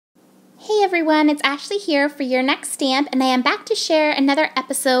Hey everyone, it's Ashley here for your next stamp, and I am back to share another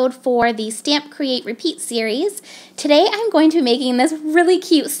episode for the Stamp Create Repeat series. Today I'm going to be making this really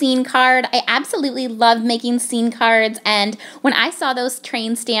cute scene card. I absolutely love making scene cards, and when I saw those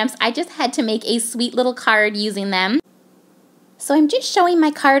train stamps, I just had to make a sweet little card using them. So I'm just showing my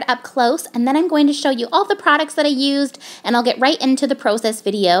card up close, and then I'm going to show you all the products that I used, and I'll get right into the process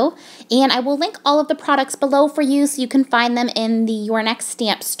video. And I will link all of the products below for you so you can find them in the Your Next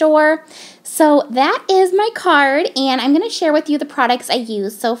Stamp store. So that is my card, and I'm going to share with you the products I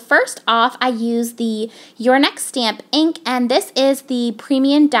use. So first off, I use the Your Next Stamp ink, and this is the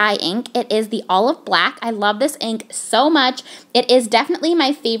premium dye ink. It is the olive black. I love this ink so much. It is definitely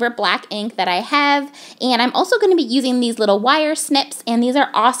my favorite black ink that I have, and I'm also going to be using these little wire snips, and these are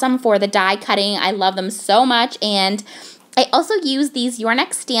awesome for the die cutting. I love them so much. And I also use these Your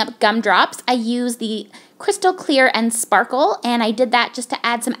Next Stamp gumdrops. I use the Crystal Clear and Sparkle, and I did that just to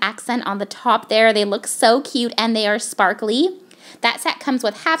add some accent on the top there. They look so cute and they are sparkly. That set comes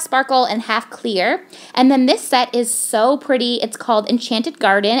with half sparkle and half clear. And then this set is so pretty. It's called Enchanted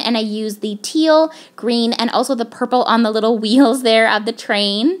Garden, and I use the teal, green, and also the purple on the little wheels there of the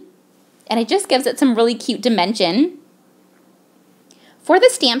train. And it just gives it some really cute dimension. For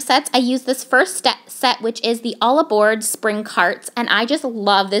the stamp sets, I use this first set, which is the All Aboard Spring Carts, and I just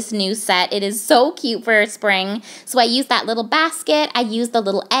love this new set. It is so cute for spring. So I use that little basket, I use the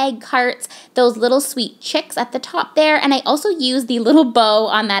little egg carts, those little sweet chicks at the top there, and I also use the little bow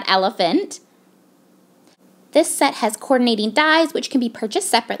on that elephant. This set has coordinating dies, which can be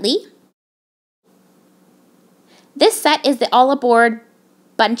purchased separately. This set is the All Aboard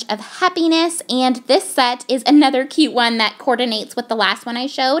Bunch of Happiness, and this set is another cute one that coordinates with the last one I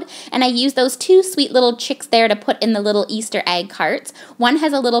showed, and I use those two sweet little chicks there to put in the little Easter egg carts. One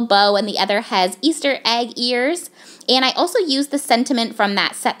has a little bow and the other has Easter egg ears, and I also used the sentiment from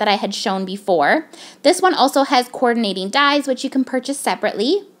that set that I had shown before. This one also has coordinating dies, which you can purchase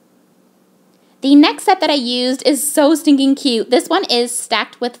separately. The next set that I used is so stinking cute. This one is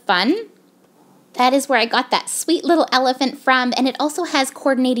Stacked with Fun. That is where I got that sweet little elephant from, and it also has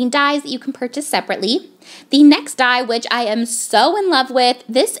coordinating dies that you can purchase separately. The next die, which I am so in love with,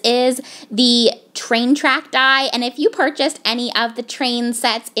 this is the train track die, and if you purchased any of the train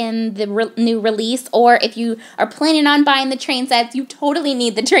sets in the new release, or if you are planning on buying the train sets, you totally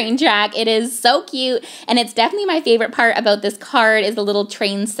need the train track. It is so cute, and it's definitely my favorite part about this card is the little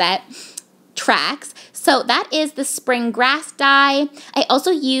train set tracks. So that is the spring grass die. I also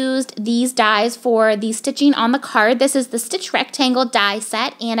used these dies for the stitching on the card. This is the Stitch Rectangle die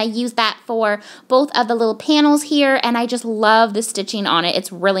set, and I used that for both of the little panels here, and I just love the stitching on it.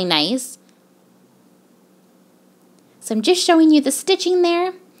 It's really nice. So I'm just showing you the stitching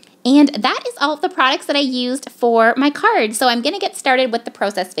there. And that is all of the products that I used for my card. So I'm going to get started with the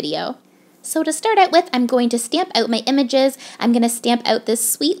process video. So to start out with, I'm going to stamp out my images. I'm going to stamp out this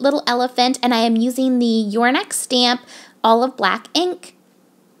sweet little elephant, and I am using the Your Next Stamp Olive Black ink.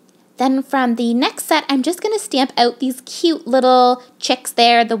 Then from the next set, I'm just going to stamp out these cute little chicks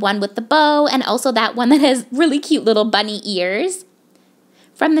there, the one with the bow, and also that one that has really cute little bunny ears.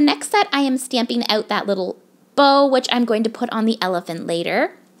 From the next set, I am stamping out that little bow, which I'm going to put on the elephant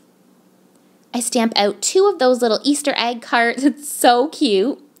later. I stamp out two of those little Easter egg cards. It's so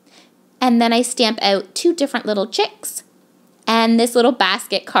cute. And then I stamp out two different little chicks and this little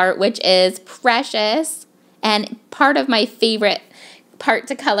basket cart, which is precious and part of my favorite part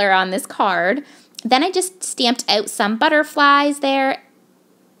to color on this card. Then I just stamped out some butterflies there.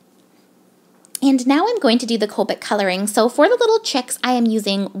 And now I'm going to do the Copic coloring. So for the little chicks, I am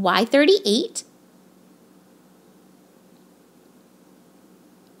using Y38.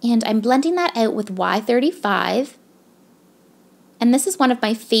 And I'm blending that out with Y35. And this is one of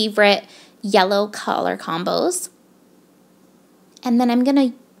my favorite yellow color combos. And then I'm going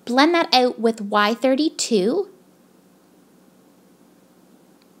to blend that out with Y32.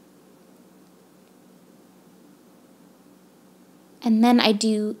 And then I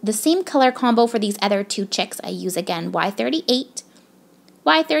do the same color combo for these other two chicks. I use again Y38,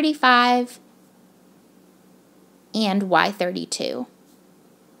 Y35, and Y32.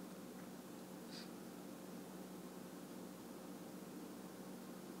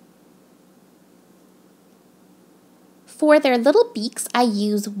 For their little beaks, I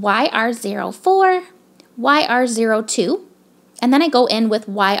use YR04, YR02, and then I go in with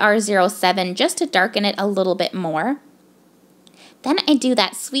YR07 just to darken it a little bit more. Then I do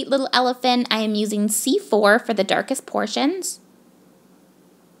that sweet little elephant. I am using C4 for the darkest portions.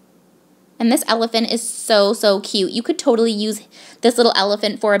 And this elephant is so, so cute. You could totally use this little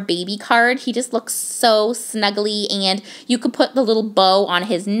elephant for a baby card. He just looks so snuggly, and you could put the little bow on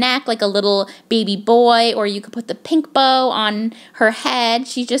his neck like a little baby boy, or you could put the pink bow on her head.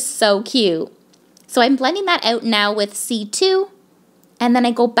 She's just so cute. So I'm blending that out now with C2, and then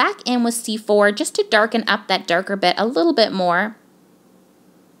I go back in with C4 just to darken up that darker bit a little bit more.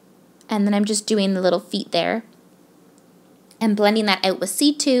 And then I'm just doing the little feet there and blending that out with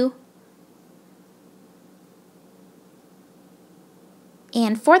C2.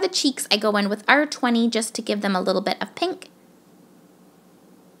 And for the cheeks, I go in with R20 just to give them a little bit of pink.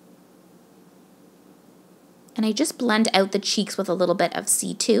 And I just blend out the cheeks with a little bit of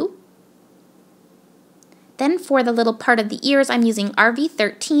C2. Then for the little part of the ears, I'm using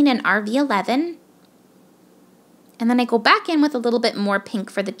RV13 and RV11. And then I go back in with a little bit more pink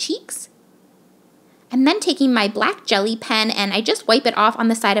for the cheeks. I'm then taking my black jelly pen and I just wipe it off on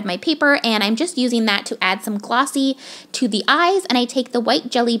the side of my paper, and I'm just using that to add some glossy to the eyes. And I take the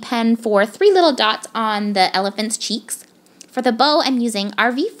white jelly pen for 3 little dots on the elephant's cheeks. For the bow, I'm using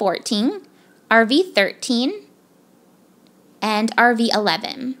RV14, RV13, and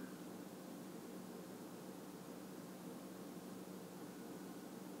RV11.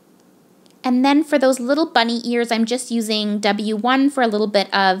 And then for those little bunny ears, I'm just using W1 for a little bit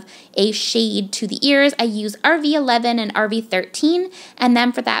of a shade to the ears. I use RV11 and RV13. And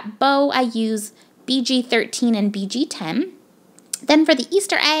then for that bow, I use BG13 and BG10. Then for the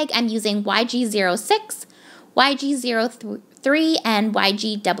Easter egg, I'm using YG06, YG03, and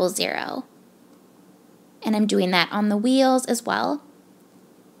YG00. And I'm doing that on the wheels as well.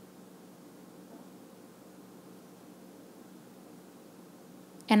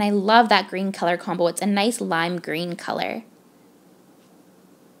 And I love that green color combo. It's a nice lime green color.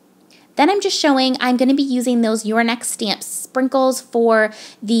 Then I'm just showing I'm going to be using those Your Next Stamps sprinkles for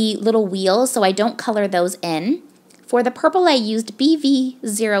the little wheels, so I don't color those in. For the purple, I used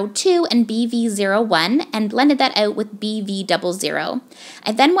BV02 and BV01 and blended that out with BV00.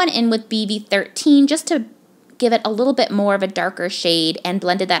 I then went in with BV13 just to give it a little bit more of a darker shade and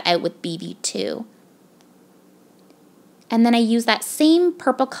blended that out with BV2. And then I use that same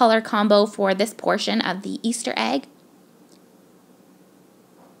purple color combo for this portion of the Easter egg.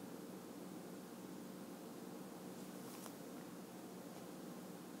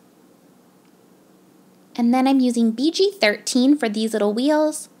 And then I'm using BG13 for these little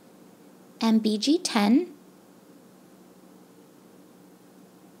wheels and BG10.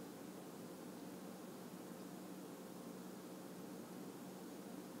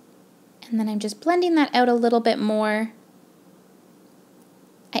 And then I'm just blending that out a little bit more.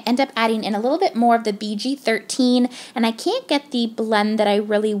 I end up adding in a little bit more of the BG13, and I can't get the blend that I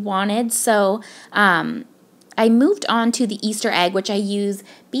really wanted, so I moved on to the Easter egg, which I use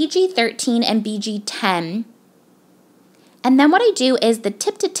BG13 and BG10. And then what I do is the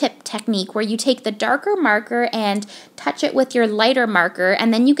tip-to-tip technique, where you take the darker marker and touch it with your lighter marker,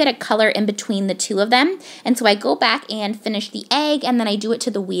 and then you get a color in between the two of them. And so I go back and finish the egg, and then I do it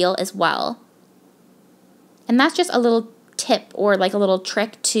to the wheel as well. And that's just a little tip or like a little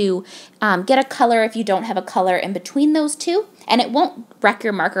trick to get a color if you don't have a color in between those two, and it won't wreck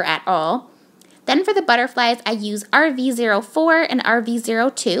your marker at all. Then for the butterflies, I use RV04 and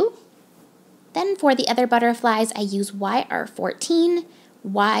RV02. Then for the other butterflies, I use YR14,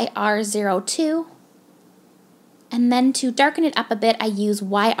 YR02. And then to darken it up a bit, I use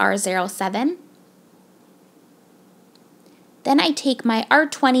YR07. Then I take my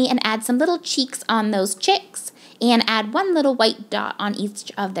R20 and add some little cheeks on those chicks and add one little white dot on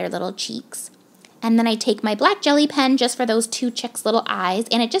each of their little cheeks. And then I take my black jelly pen just for those two chicks' little eyes,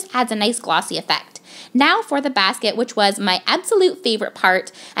 and it just adds a nice glossy effect. Now for the basket, which was my absolute favorite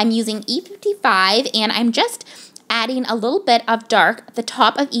part, I'm using E55, and I'm just adding a little bit of dark at the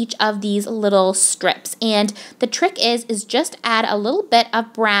top of each of these little strips. And the trick is just add a little bit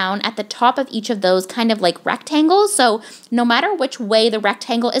of brown at the top of each of those kind of like rectangles. So no matter which way the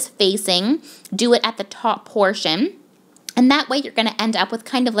rectangle is facing, do it at the top portion. And that way you're going to end up with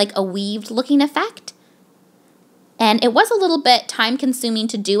kind of like a weaved looking effect. And it was a little bit time consuming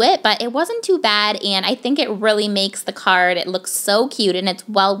to do it, but it wasn't too bad, and I think it really makes the card. It looks so cute, and it's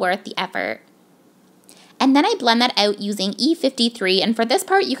well worth the effort. And then I blend that out using E53, and for this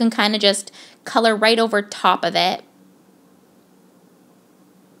part you can kind of just color right over top of it.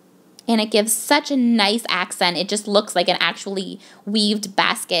 And it gives such a nice accent. It just looks like an actually weaved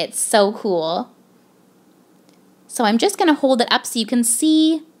basket. It's so cool. So I'm just going to hold it up so you can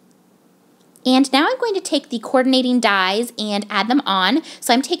see And now I'm going to take the coordinating dies and add them on.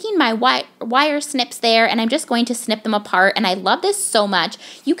 So I'm taking my wire snips there and I'm just going to snip them apart. And I love this so much.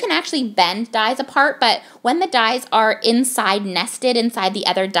 You can actually bend dies apart, but when the dies are inside nested inside the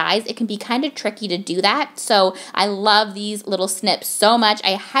other dies, it can be kind of tricky to do that. So I love these little snips so much.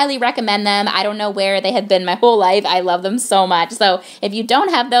 I highly recommend them. I don't know where they have been my whole life. I love them so much. So if you don't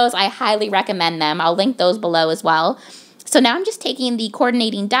have those, I highly recommend them. I'll link those below as well. So now I'm just taking the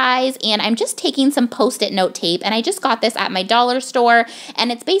coordinating dies and I'm just taking some Post-it note tape, and I just got this at my dollar store,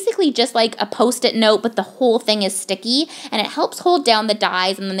 and it's basically just like a Post-it note, but the whole thing is sticky and it helps hold down the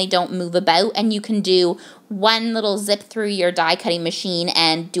dies and then they don't move about, and you can do one little zip through your die cutting machine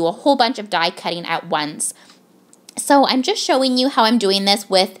and do a whole bunch of die cutting at once. So I'm just showing you how I'm doing this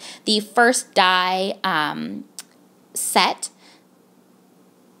with the first die set.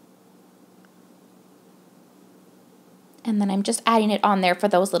 And then I'm just adding it on there for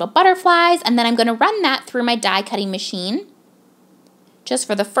those little butterflies. And then I'm going to run that through my die cutting machine just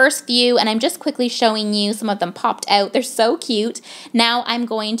for the first few. And I'm just quickly showing you some of them popped out. They're so cute. Now I'm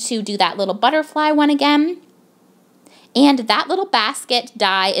going to do that little butterfly one again. And that little basket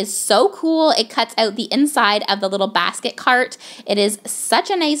die is so cool. It cuts out the inside of the little basket cart. It is such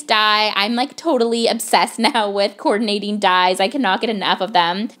a nice die. I'm like totally obsessed now with coordinating dies. I cannot get enough of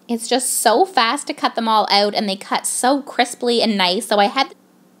them. It's just so fast to cut them all out, and they cut so crisply and nice. So I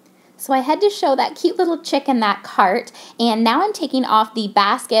had to show that cute little chick in that cart, and now I'm taking off the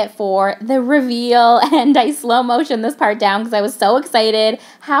basket for the reveal, and I slow motion this part down because I was so excited.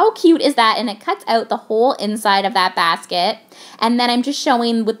 How cute is that? And it cuts out the whole inside of that basket. And then I'm just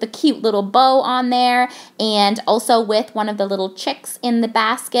showing with the cute little bow on there, and also with one of the little chicks in the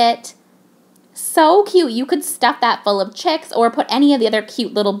basket. So cute. You could stuff that full of chicks or put any of the other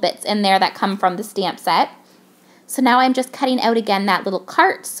cute little bits in there that come from the stamp set. So now I'm just cutting out again that little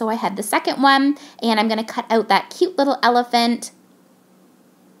cart. So I had the second one, and I'm going to cut out that cute little elephant.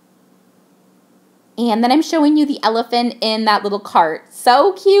 And then I'm showing you the elephant in that little cart.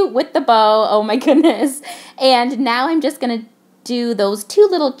 So cute with the bow. Oh my goodness. And now I'm just going to do those two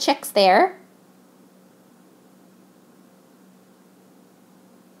little chicks there.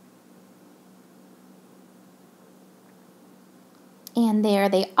 And there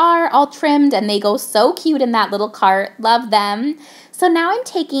they are, all trimmed, and they go so cute in that little cart. Love them. So now I'm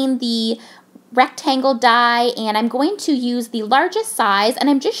taking the rectangle die, and I'm going to use the largest size, and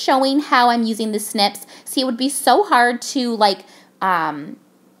I'm just showing how I'm using the snips. See, it would be so hard to like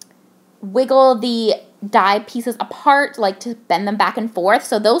wiggle the die pieces apart, like to bend them back and forth.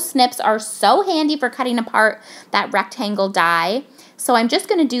 So those snips are so handy for cutting apart that rectangle die. So I'm just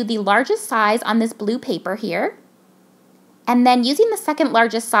going to do the largest size on this blue paper here. And then using the second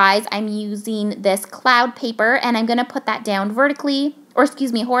largest size, I'm using this cloud paper, and I'm going to put that down vertically, or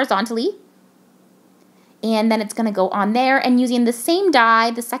excuse me, horizontally. And then it's going to go on there, and using the same die,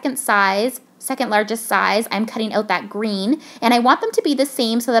 the second largest size, I'm cutting out that green, and I want them to be the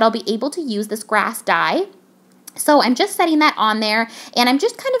same so that I'll be able to use this grass die. So I'm just setting that on there, and I'm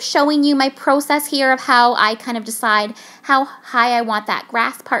just kind of showing you my process here of how I kind of decide how high I want that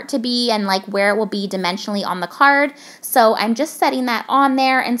grass part to be and like where it will be dimensionally on the card. So I'm just setting that on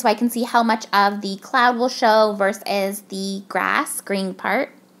there, and so I can see how much of the cloud will show versus the grass green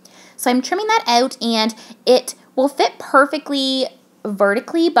part. So I'm trimming that out, and it will fit perfectly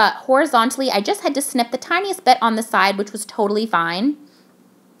vertically, but horizontally I just had to snip the tiniest bit on the side, which was totally fine.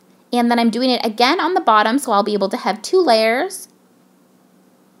 And then I'm doing it again on the bottom, so I'll be able to have 2 layers.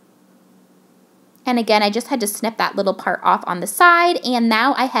 And again, I just had to snip that little part off on the side, and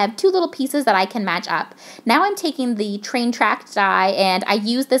now I have 2 little pieces that I can match up. Now I'm taking the train track die, and I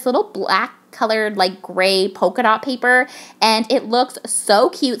use this little black colored like gray polka dot paper, and it looks so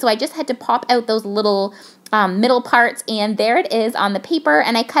cute. So I just had to pop out those little middle parts, and there it is on the paper,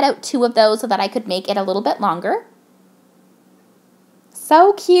 and I cut out 2 of those so that I could make it a little bit longer.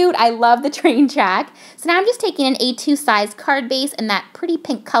 So cute. I love the train track. So now I'm just taking an A2 size card base in that pretty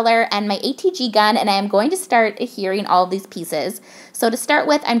pink color and my ATG gun, and I am going to start adhering all of these pieces. So to start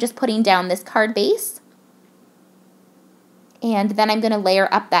with, I'm just putting down this card base, and then I'm going to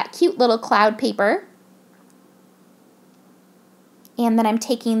layer up that cute little cloud paper. And then I'm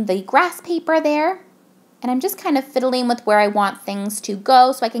taking the grass paper there, and I'm just kind of fiddling with where I want things to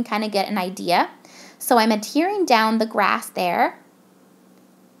go so I can kind of get an idea. So I'm adhering down the grass there.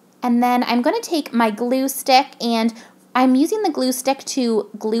 And then I'm going to take my glue stick, and I'm using the glue stick to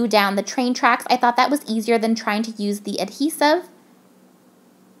glue down the train tracks. I thought that was easier than trying to use the adhesive.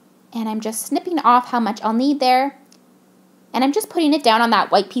 And I'm just snipping off how much I'll need there. And I'm just putting it down on that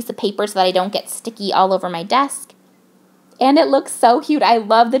white piece of paper so that I don't get sticky all over my desk. And it looks so cute. I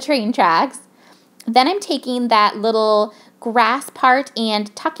love the train tracks. Then I'm taking that little grass part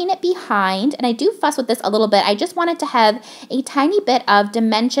and tucking it behind, and I do fuss with this a little bit. I just wanted to have a tiny bit of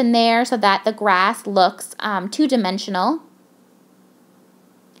dimension there so that the grass looks two-dimensional.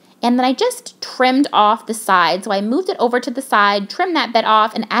 And then I just trimmed off the side. So I moved it over to the side, trimmed that bit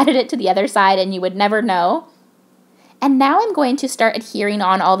off, and added it to the other side, and you would never know. And now I'm going to start adhering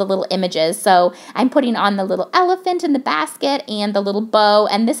on all the little images. So I'm putting on the little elephant in the basket and the little bow,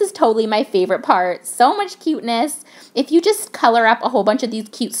 and this is totally my favorite part. So much cuteness. If you just color up a whole bunch of these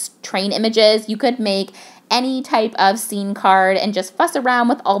cute train images, you could make any type of scene card and just fuss around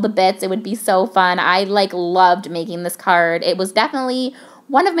with all the bits. It would be so fun. I loved making this card. It was definitely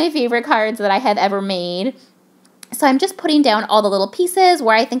one of my favorite cards that I have ever made. So I'm just putting down all the little pieces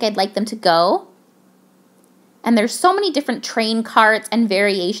where I think I'd like them to go. And there's so many different train carts and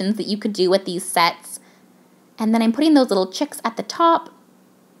variations that you could do with these sets. And then I'm putting those little chicks at the top.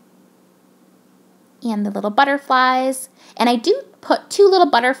 And the little butterflies. And I do put 2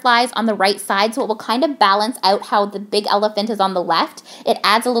 little butterflies on the right side, so it will kind of balance out how the big elephant is on the left. It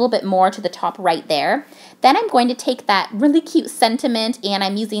adds a little bit more to the top right there. Then I'm going to take that really cute sentiment, and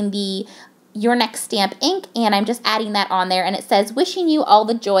I'm using the Your Next Stamp ink, and I'm just adding that on there. And it says, wishing you all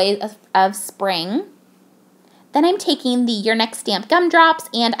the joy of spring. Then I'm taking the Your Next Stamp gumdrops,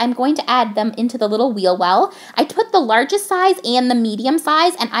 and I'm going to add them into the little wheel well. I put the largest size and the medium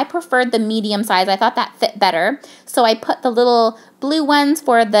size, and I preferred the medium size. I thought that fit better. So I put the little blue ones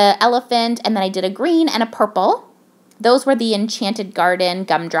for the elephant, and then I did a green and a purple. Those were the Enchanted Garden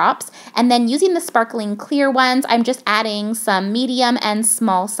gumdrops. And then using the sparkling clear ones, I'm just adding some medium and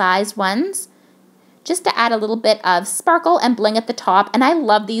small size ones, just to add a little bit of sparkle and bling at the top. And I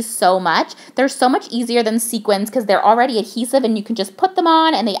love these so much. They're so much easier than sequins because they're already adhesive and you can just put them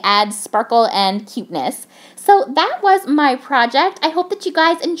on and they add sparkle and cuteness. So that was my project. I hope that you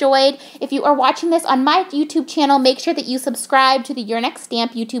guys enjoyed. If you are watching this on my YouTube channel, make sure that you subscribe to the Your Next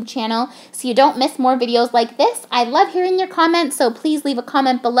Stamp YouTube channel so you don't miss more videos like this. I love hearing your comments, so please leave a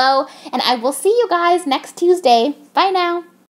comment below, and I will see you guys next Tuesday. Bye now.